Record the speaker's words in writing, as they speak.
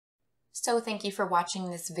So thank you for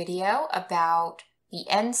watching this video about the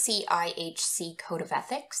NCIHC Code of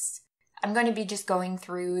Ethics. I'm going to be just going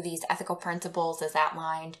through these ethical principles as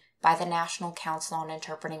outlined by the National Council on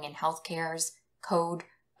Interpreting in Healthcare's Code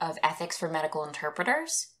of Ethics for Medical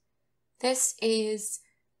Interpreters. This is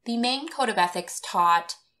the main code of ethics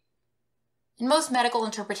taught in most medical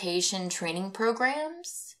interpretation training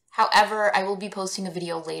programs. However, I will be posting a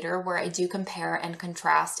video later where I do compare and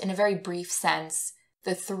contrast in a very brief sense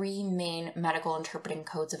the three main medical interpreting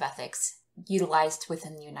codes of ethics utilized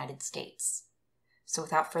within the United States. So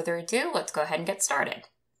without further ado, let's go ahead and get started.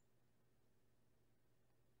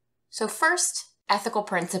 So first, ethical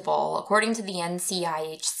principle, according to the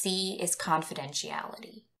NCIHC, is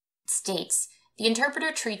confidentiality. It states, the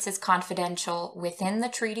interpreter treats as confidential within the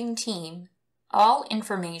treating team all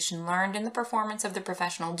information learned in the performance of the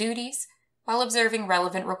professional duties while observing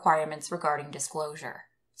relevant requirements regarding disclosure.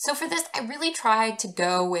 So for this, I really tried to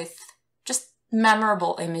go with just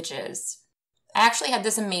memorable images. I actually had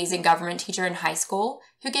this amazing government teacher in high school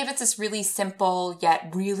who gave us this really simple yet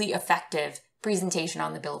really effective presentation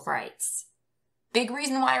on the Bill of Rights. Big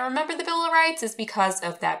reason why I remember the Bill of Rights is because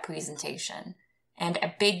of that presentation. And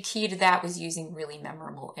a big key to that was using really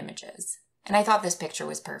memorable images. And I thought this picture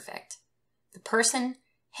was perfect. The person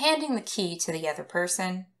handing the key to the other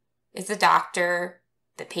person is the doctor,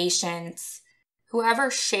 the patients,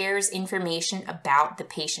 whoever shares information about the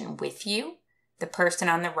patient with you, the person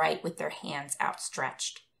on the right with their hands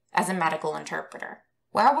outstretched, as a medical interpreter.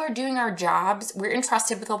 While we're doing our jobs, we're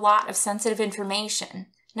entrusted with a lot of sensitive information.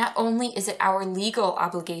 Not only is it our legal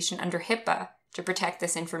obligation under HIPAA to protect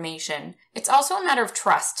this information, it's also a matter of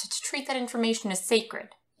trust to treat that information as sacred.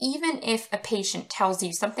 Even if a patient tells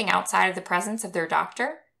you something outside of the presence of their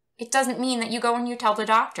doctor, it doesn't mean that you go and you tell the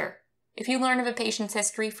doctor. If you learn of a patient's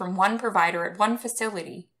history from one provider at one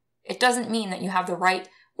facility, it doesn't mean that you have the right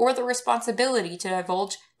or the responsibility to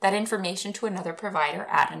divulge that information to another provider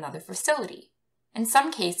at another facility. In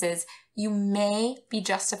some cases, you may be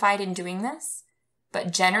justified in doing this,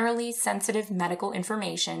 but generally sensitive medical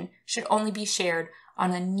information should only be shared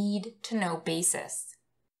on a need-to-know basis.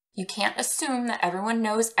 You can't assume that everyone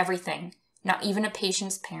knows everything, not even a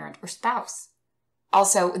patient's parent or spouse.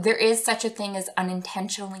 Also, there is such a thing as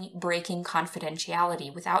unintentionally breaking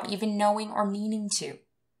confidentiality without even knowing or meaning to.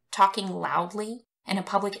 Talking loudly in a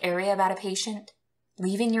public area about a patient,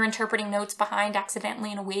 leaving your interpreting notes behind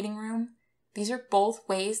accidentally in a waiting room. These are both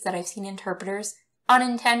ways that I've seen interpreters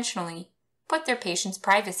unintentionally put their patient's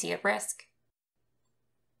privacy at risk.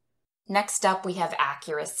 Next up, we have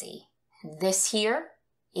accuracy. This here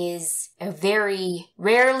is a very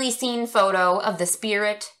rarely seen photo of the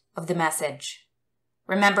spirit of the message.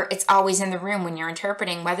 Remember, it's always in the room when you're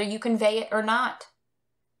interpreting, whether you convey it or not.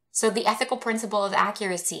 So the ethical principle of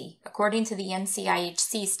accuracy, according to the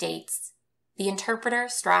NCIHC, states, the interpreter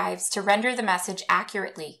strives to render the message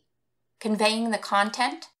accurately, conveying the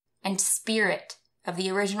content and spirit of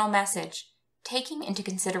the original message, taking into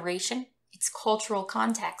consideration its cultural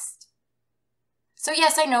context. So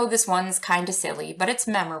yes, I know this one's kind of silly, but it's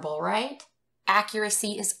memorable, right?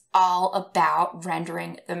 Accuracy is all about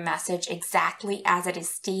rendering the message exactly as it is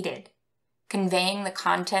stated, conveying the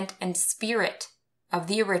content and spirit of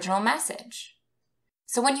the original message.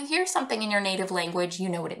 So when you hear something in your native language, you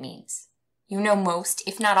know what it means. You know most,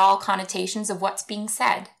 if not all, connotations of what's being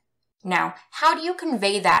said. Now, how do you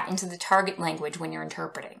convey that into the target language when you're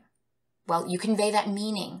interpreting? Well, you convey that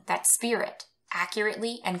meaning, that spirit,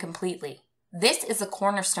 accurately and completely. This is the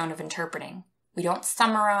cornerstone of interpreting. We don't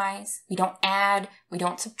summarize, we don't add, we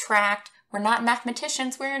don't subtract. We're not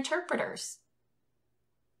mathematicians, we're interpreters.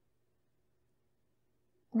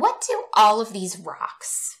 What do all of these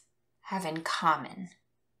rocks have in common?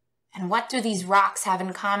 And what do these rocks have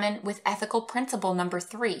in common with ethical principle number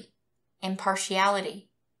 3, impartiality?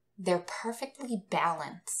 They're perfectly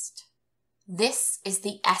balanced. This is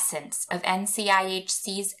the essence of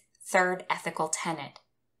NCIHC's third ethical tenet,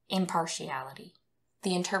 impartiality.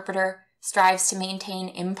 The interpreter strives to maintain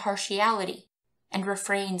impartiality and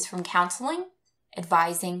refrains from counseling,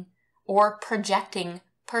 advising, or projecting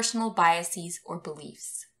personal biases or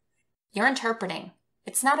beliefs. You're interpreting.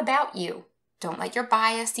 It's not about you. Don't let your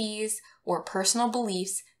biases or personal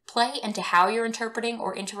beliefs play into how you're interpreting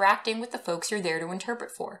or interacting with the folks you're there to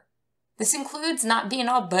interpret for. This includes not being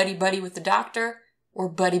all buddy-buddy with the doctor or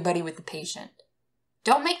buddy-buddy with the patient.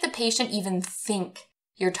 Don't make the patient even think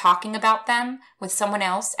you're talking about them with someone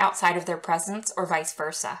else outside of their presence or vice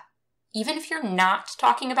versa. Even if you're not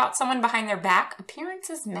talking about someone behind their back,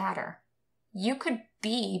 appearances matter. You could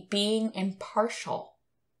be being impartial.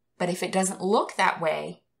 But if it doesn't look that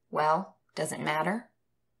way, well, does it matter?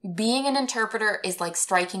 Being an interpreter is like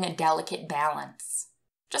striking a delicate balance.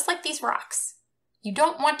 Just like these rocks. You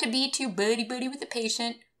don't want to be too buddy-buddy with the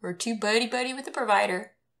patient or too buddy-buddy with the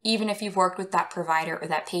provider, even if you've worked with that provider or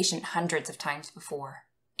that patient hundreds of times before.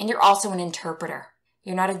 And you're also an interpreter.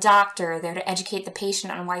 You're not a doctor there to educate the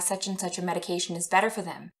patient on why such and such a medication is better for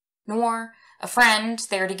them, nor a friend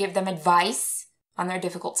there to give them advice on their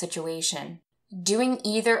difficult situation. Doing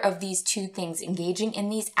either of these two things, engaging in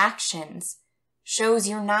these actions, shows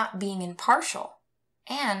you're not being impartial.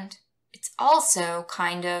 And it's also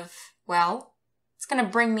kind of, well, it's going to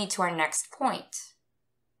bring me to our next point.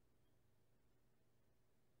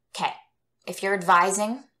 Okay, if you're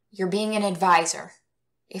advising, you're being an advisor.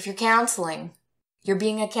 If you're counseling, you're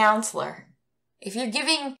being a counselor. If you're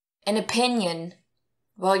giving an opinion,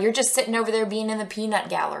 well, you're just sitting over there being in the peanut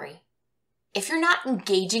gallery. If you're not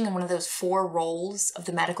engaging in one of those 4 roles of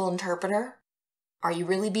the medical interpreter, are you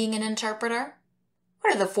really being an interpreter?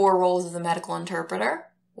 What are the 4 roles of the medical interpreter?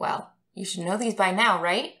 Well, you should know these by now,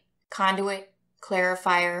 right? Conduit,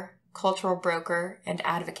 clarifier, cultural broker, and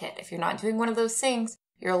advocate. If you're not doing one of those things,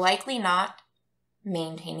 you're likely not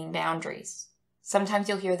maintaining boundaries. Sometimes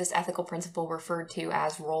you'll hear this ethical principle referred to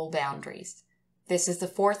as role boundaries. This is the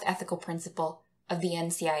 4th ethical principle of the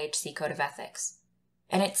NCIHC Code of Ethics.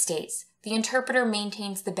 And it states, the interpreter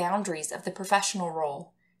maintains the boundaries of the professional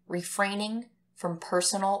role, refraining from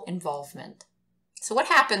personal involvement. So what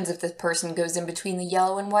happens if this person goes in between the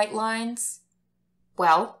yellow and white lines?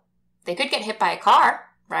 Well, they could get hit by a car,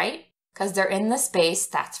 right? Because they're in the space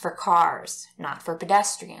that's for cars, not for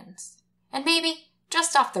pedestrians. And maybe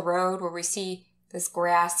just off the road where we see this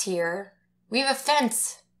grass here, we have a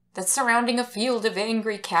fence that's surrounding a field of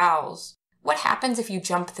angry cows. What happens if you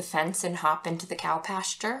jump the fence and hop into the cow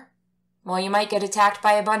pasture? Well, you might get attacked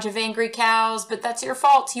by a bunch of angry cows, but that's your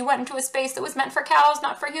fault. You went into a space that was meant for cows,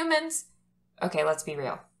 not for humans. Okay, let's be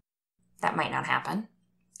real. That might not happen,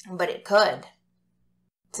 but it could.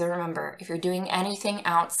 So remember, if you're doing anything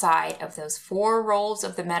outside of those 4 roles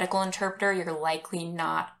of the medical interpreter, you're likely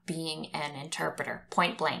not being an interpreter,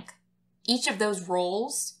 point blank. Each of those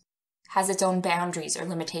roles has its own boundaries or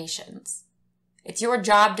limitations. It's your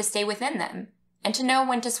job to stay within them and to know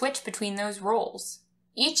when to switch between those roles.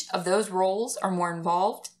 Each of those roles are more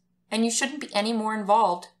involved, and you shouldn't be any more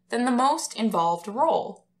involved than the most involved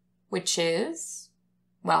role, which is,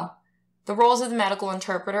 well, the roles of the medical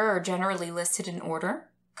interpreter are generally listed in order.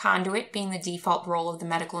 Conduit being the default role of the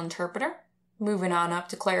medical interpreter. Moving on up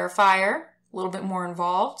to clarifier, a little bit more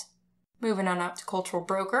involved. Moving on up to cultural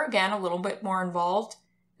broker, again, a little bit more involved.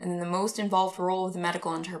 And then the most involved role of the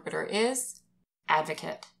medical interpreter is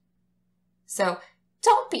advocate. So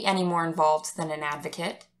don't be any more involved than an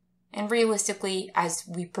advocate. And realistically, as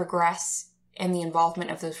we progress in the involvement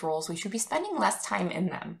of those roles, we should be spending less time in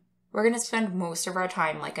them. We're going to spend most of our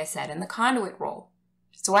time, like I said, in the conduit role.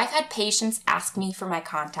 So I've had patients ask me for my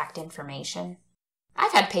contact information.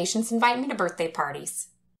 I've had patients invite me to birthday parties.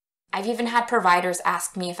 I've even had providers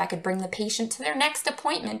ask me if I could bring the patient to their next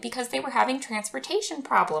appointment because they were having transportation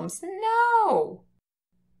problems. No!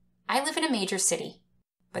 I live in a major city,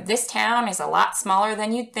 but this town is a lot smaller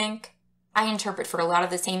than you'd think. I interpret for a lot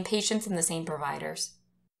of the same patients and the same providers.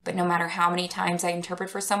 But no matter how many times I interpret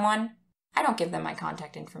for someone, I don't give them my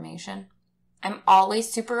contact information. I'm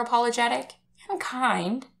always super apologetic and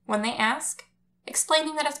kind when they ask,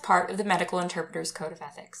 explaining that it's part of the medical interpreter's code of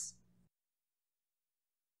ethics.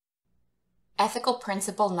 Ethical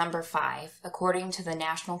principle number 5, according to the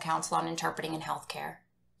National Council on Interpreting in Healthcare.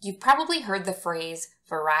 You've probably heard the phrase,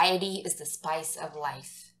 variety is the spice of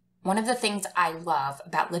life. One of the things I love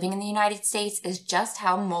about living in the United States is just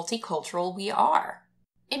how multicultural we are.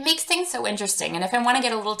 It makes things so interesting, and if I want to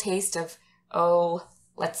get a little taste of,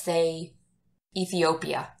 let's say,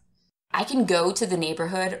 Ethiopia, I can go to the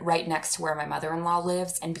neighborhood right next to where my mother-in-law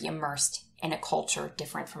lives and be immersed in a culture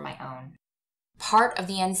different from my own. Part of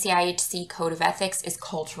the NCIHC Code of Ethics is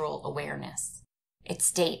cultural awareness. It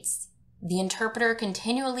states, the interpreter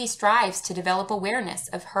continually strives to develop awareness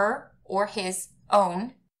of her or his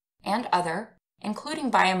own and other,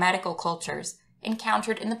 including biomedical cultures,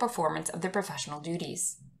 encountered in the performance of their professional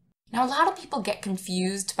duties. Now, a lot of people get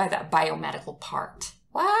confused by that biomedical part.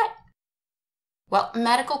 What? Well,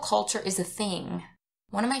 medical culture is a thing.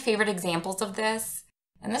 One of my favorite examples of this,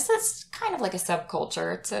 and this is kind of like a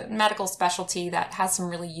subculture, it's a medical specialty that has some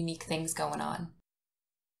really unique things going on.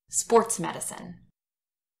 Sports medicine,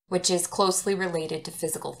 which is closely related to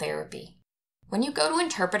physical therapy. When you go to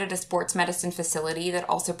interpret at a sports medicine facility that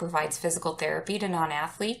also provides physical therapy to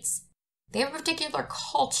non-athletes, they have a particular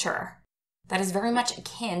culture that is very much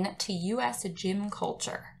akin to U.S. gym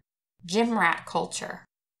culture, gym rat culture.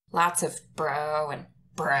 Lots of bro and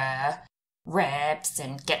bruh, reps,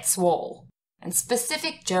 and get swole, and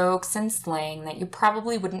specific jokes and slang that you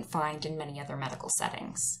probably wouldn't find in many other medical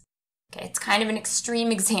settings. Okay, it's kind of an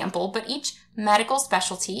extreme example, but each medical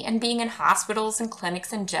specialty and being in hospitals and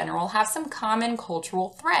clinics in general have some common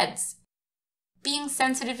cultural threads. Being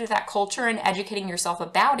sensitive to that culture and educating yourself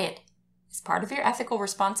about it is part of your ethical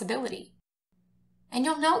responsibility. And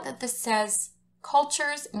you'll note that this says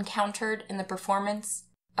cultures encountered in the performance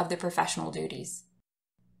of the professional duties.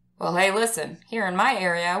 Well, hey, listen, here in my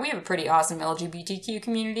area, we have a pretty awesome LGBTQ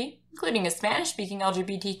community, including a Spanish-speaking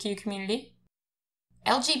LGBTQ community.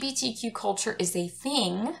 LGBTQ culture is a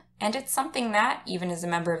thing, and it's something that, even as a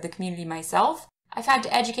member of the community myself, I've had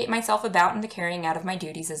to educate myself about in the carrying out of my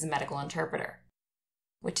duties as a medical interpreter.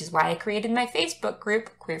 Which is why I created my Facebook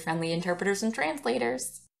group, Queer-Friendly Interpreters and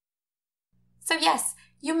Translators. So yes,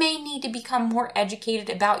 you may need to become more educated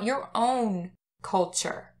about your own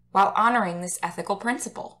culture while honoring this ethical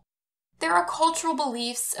principle. There are cultural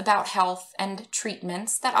beliefs about health and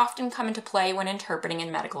treatments that often come into play when interpreting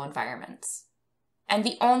in medical environments. And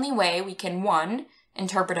the only way we can, 1,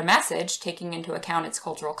 interpret a message taking into account its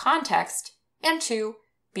cultural context, and 2,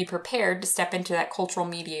 be prepared to step into that cultural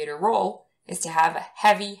mediator role is to have a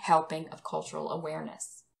heavy helping of cultural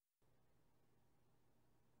awareness.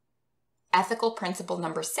 Ethical principle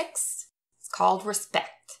number 6 is called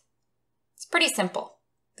respect. It's pretty simple.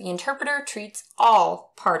 The interpreter treats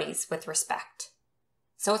all parties with respect.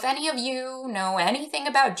 So if any of you know anything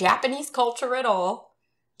about Japanese culture at all,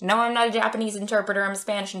 no, I'm not a Japanese interpreter, I'm a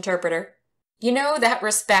Spanish interpreter, you know that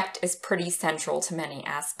respect is pretty central to many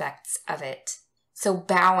aspects of it. So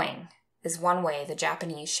bowing is one way the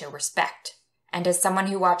Japanese show respect. And as someone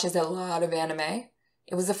who watches a lot of anime,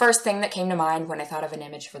 it was the first thing that came to mind when I thought of an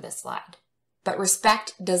image for this slide. But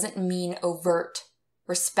respect doesn't mean overt,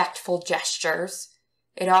 respectful gestures.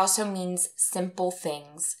 It also means simple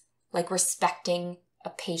things, like respecting a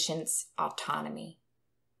patient's autonomy.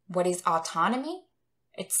 What is autonomy?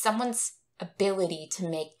 It's someone's ability to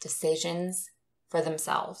make decisions for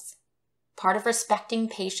themselves. Part of respecting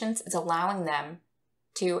patients is allowing them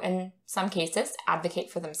to, in some cases,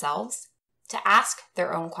 advocate for themselves, to ask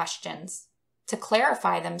their own questions, to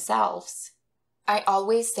clarify themselves. I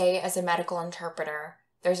always say as a medical interpreter,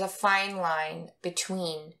 there's a fine line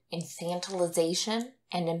between infantilization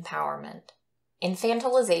and empowerment.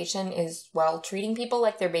 Infantilization is, well, treating people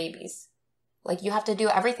like they're babies. Like you have to do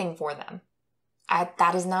everything for them.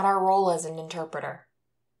 That is not our role as an interpreter.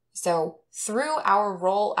 So through our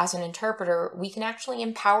role as an interpreter, we can actually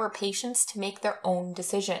empower patients to make their own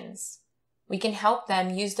decisions. We can help them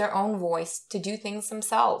use their own voice to do things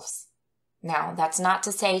themselves. Now, that's not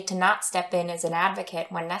to say to not step in as an advocate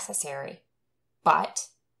when necessary, but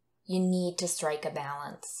you need to strike a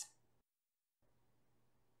balance.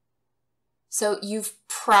 So you've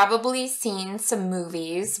probably seen some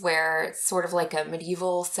movies where it's sort of like a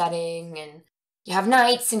medieval setting and you have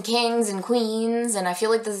knights and kings and queens, and I feel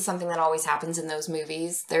like this is something that always happens in those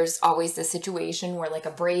movies. There's always this situation where like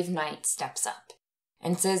a brave knight steps up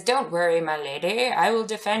and says, "Don't worry, my lady, I will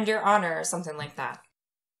defend your honor," or something like that.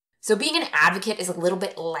 So being an advocate is a little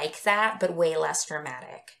bit like that, but way less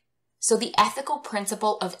dramatic. So the ethical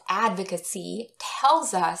principle of advocacy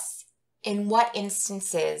tells us in what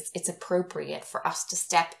instances it's appropriate for us to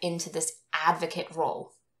step into this advocate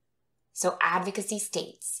role. So advocacy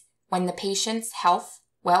states, when the patient's health,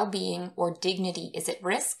 well-being, or dignity is at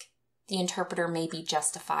risk, the interpreter may be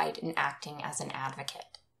justified in acting as an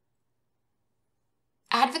advocate.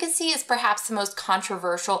 Advocacy is perhaps the most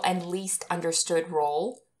controversial and least understood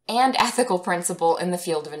role and ethical principle in the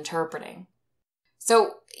field of interpreting.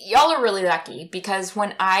 So y'all are really lucky because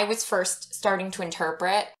when I was first starting to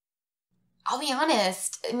interpret, I'll be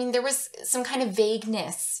honest, there was some kind of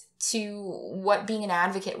vagueness to what being an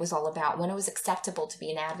advocate was all about, when it was acceptable to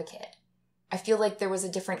be an advocate. I feel like there was a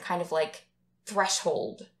different kind of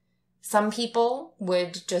threshold. Some people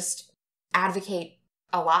would just advocate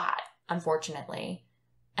a lot, unfortunately.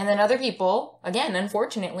 And then other people, again,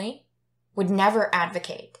 unfortunately, would never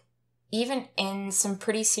advocate, even in some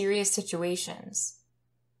pretty serious situations.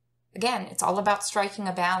 Again, it's all about striking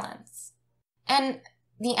a balance. And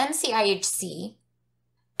the NCIHC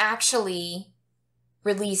actually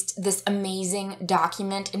released this amazing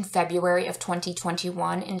document in February of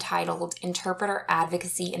 2021 entitled Interpreter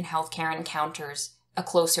Advocacy in Healthcare Encounters, A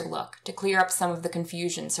Closer Look, to clear up some of the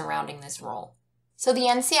confusion surrounding this role. So the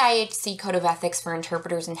NCIHC Code of Ethics for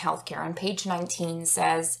Interpreters in Healthcare on page 19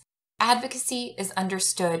 says, advocacy is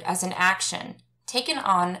understood as an action taken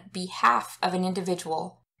on behalf of an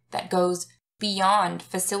individual that goes beyond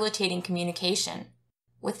facilitating communication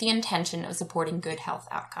with the intention of supporting good health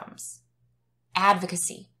outcomes.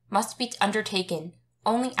 Advocacy must be undertaken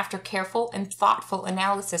only after careful and thoughtful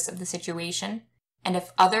analysis of the situation and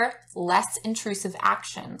if other, less intrusive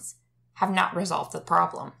actions have not resolved the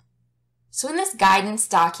problem. So in this guidance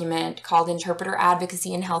document called Interpreter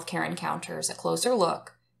Advocacy in Healthcare Encounters, A Closer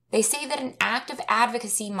Look, they say that an act of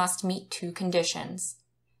advocacy must meet two conditions.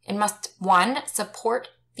 It must, 1, support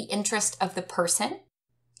the interest of the person,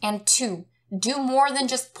 and 2, do more than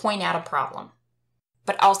just point out a problem,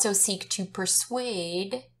 but also seek to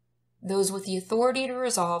persuade those with the authority to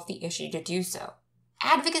resolve the issue to do so.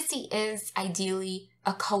 Advocacy is ideally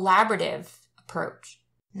a collaborative approach,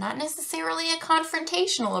 not necessarily a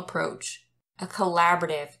confrontational approach, a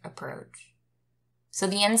collaborative approach. So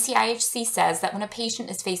the NCIHC says that when a patient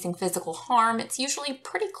is facing physical harm, it's usually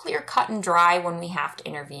pretty clear cut and dry when we have to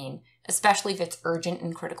intervene, especially if it's urgent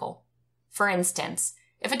and critical. For instance,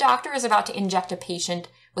 if a doctor is about to inject a patient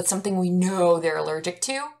with something we know they're allergic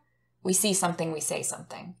to, we see something, we say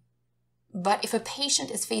something. But if a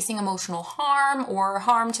patient is facing emotional harm or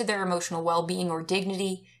harm to their emotional well-being or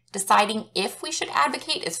dignity, deciding if we should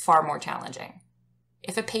advocate is far more challenging.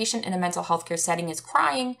 If a patient in a mental health care setting is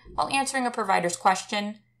crying while answering a provider's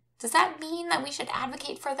question, does that mean that we should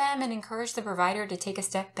advocate for them and encourage the provider to take a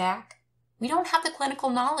step back? We don't have the clinical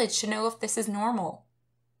knowledge to know if this is normal.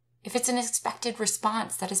 If it's an expected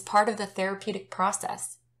response that is part of the therapeutic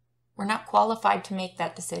process, we're not qualified to make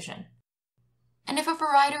that decision. And if a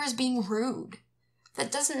provider is being rude,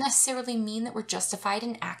 that doesn't necessarily mean that we're justified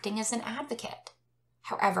in acting as an advocate.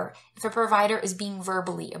 However, if a provider is being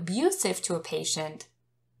verbally abusive to a patient,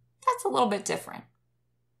 that's a little bit different.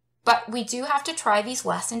 But we do have to try these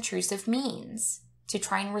less intrusive means to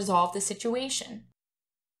try and resolve the situation.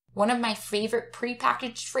 One of my favorite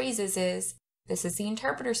prepackaged phrases is, "This is the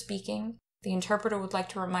interpreter speaking. The interpreter would like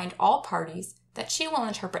to remind all parties that she will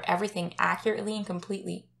interpret everything accurately and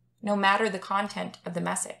completely, no matter the content of the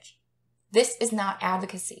message." This is not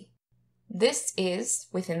advocacy. This is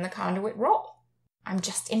within the conduit role. I'm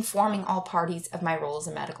just informing all parties of my role as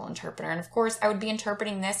a medical interpreter, and of course I would be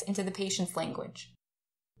interpreting this into the patient's language,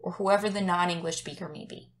 or whoever the non-English speaker may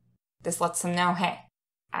be. This lets them know, hey,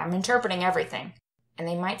 I'm interpreting everything, and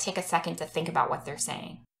they might take a second to think about what they're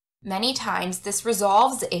saying. Many times this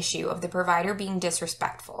resolves the issue of the provider being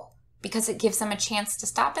disrespectful, because it gives them a chance to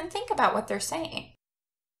stop and think about what they're saying.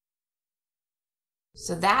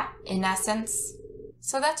 So that's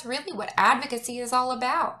really what advocacy is all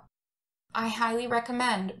about. I highly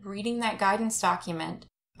recommend reading that guidance document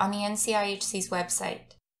on the NCIHC's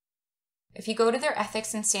website. If you go to their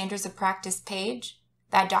Ethics and Standards of Practice page,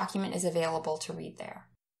 that document is available to read there.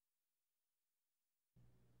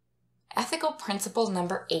 Ethical principle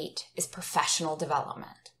number 8 is professional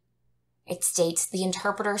development. It states the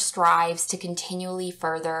interpreter strives to continually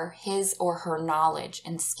further his or her knowledge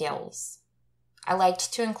and skills. I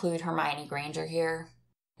liked to include Hermione Granger here.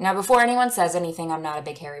 Now, before anyone says anything, I'm not a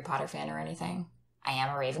big Harry Potter fan or anything. I am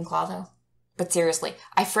a Ravenclaw, though. But seriously,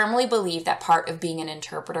 I firmly believe that part of being an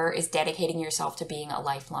interpreter is dedicating yourself to being a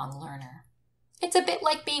lifelong learner. It's a bit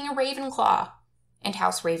like being a Ravenclaw, and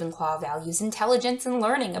House Ravenclaw values intelligence and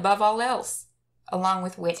learning above all else, along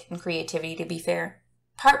with wit and creativity, to be fair.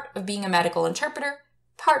 Part of being a medical interpreter,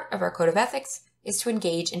 part of our code of ethics, is to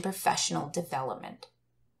engage in professional development.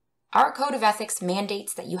 Our code of ethics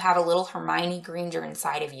mandates that you have a little Hermione Granger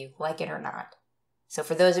inside of you, like it or not. So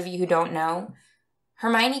for those of you who don't know,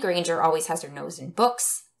 Hermione Granger always has her nose in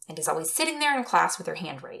books and is always sitting there in class with her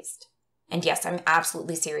hand raised. And yes, I'm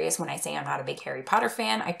absolutely serious when I say I'm not a big Harry Potter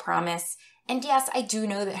fan, I promise. And yes, I do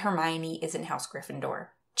know that Hermione is in House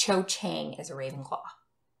Gryffindor. Cho Chang is a Ravenclaw.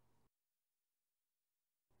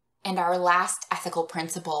 And our last ethical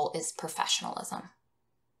principle is professionalism.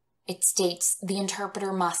 It states the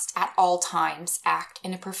interpreter must at all times act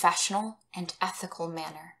in a professional and ethical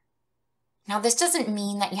manner. Now, this doesn't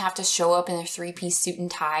mean that you have to show up in a 3-piece suit and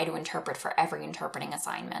tie to interpret for every interpreting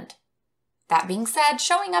assignment. That being said,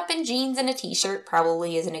 showing up in jeans and a t-shirt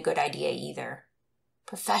probably isn't a good idea either.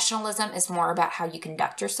 Professionalism is more about how you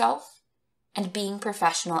conduct yourself, and being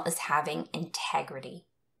professional is having integrity.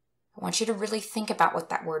 I want you to really think about what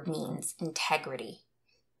that word means, integrity.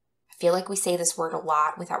 I feel like we say this word a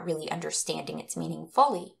lot without really understanding its meaning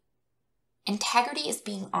fully. Integrity is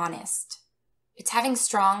being honest. It's having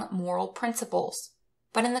strong moral principles.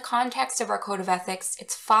 But in the context of our code of ethics,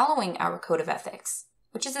 it's following our code of ethics,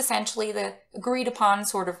 which is essentially the agreed upon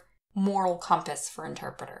sort of moral compass for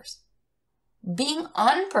interpreters. Being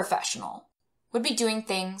unprofessional would be doing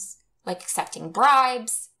things like accepting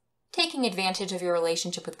bribes, taking advantage of your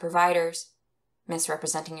relationship with providers,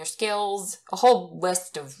 misrepresenting your skills, a whole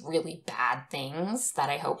list of really bad things that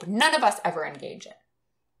I hope none of us ever engage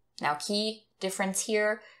in. Now, key difference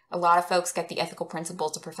here, a lot of folks get the ethical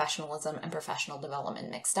principles of professionalism and professional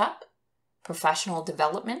development mixed up. Professional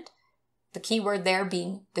development, the key word there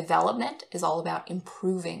being development, is all about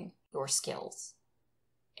improving your skills,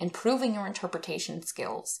 improving your interpretation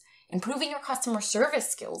skills, improving your customer service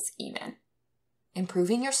skills even,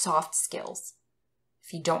 improving your soft skills.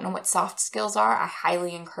 If you don't know what soft skills are, I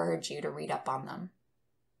highly encourage you to read up on them.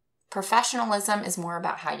 Professionalism is more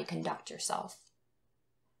about how you conduct yourself.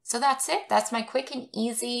 So that's it. That's my quick and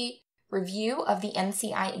easy review of the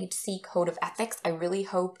NCIHC Code of Ethics. I really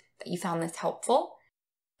hope that you found this helpful.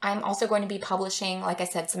 I'm also going to be publishing, like I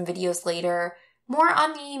said, some videos later, more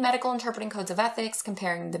on the medical interpreting codes of ethics,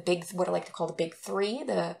 comparing what I like to call the big three,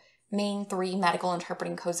 the main three medical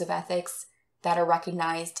interpreting codes of ethics that are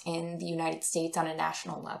recognized in the United States on a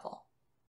national level.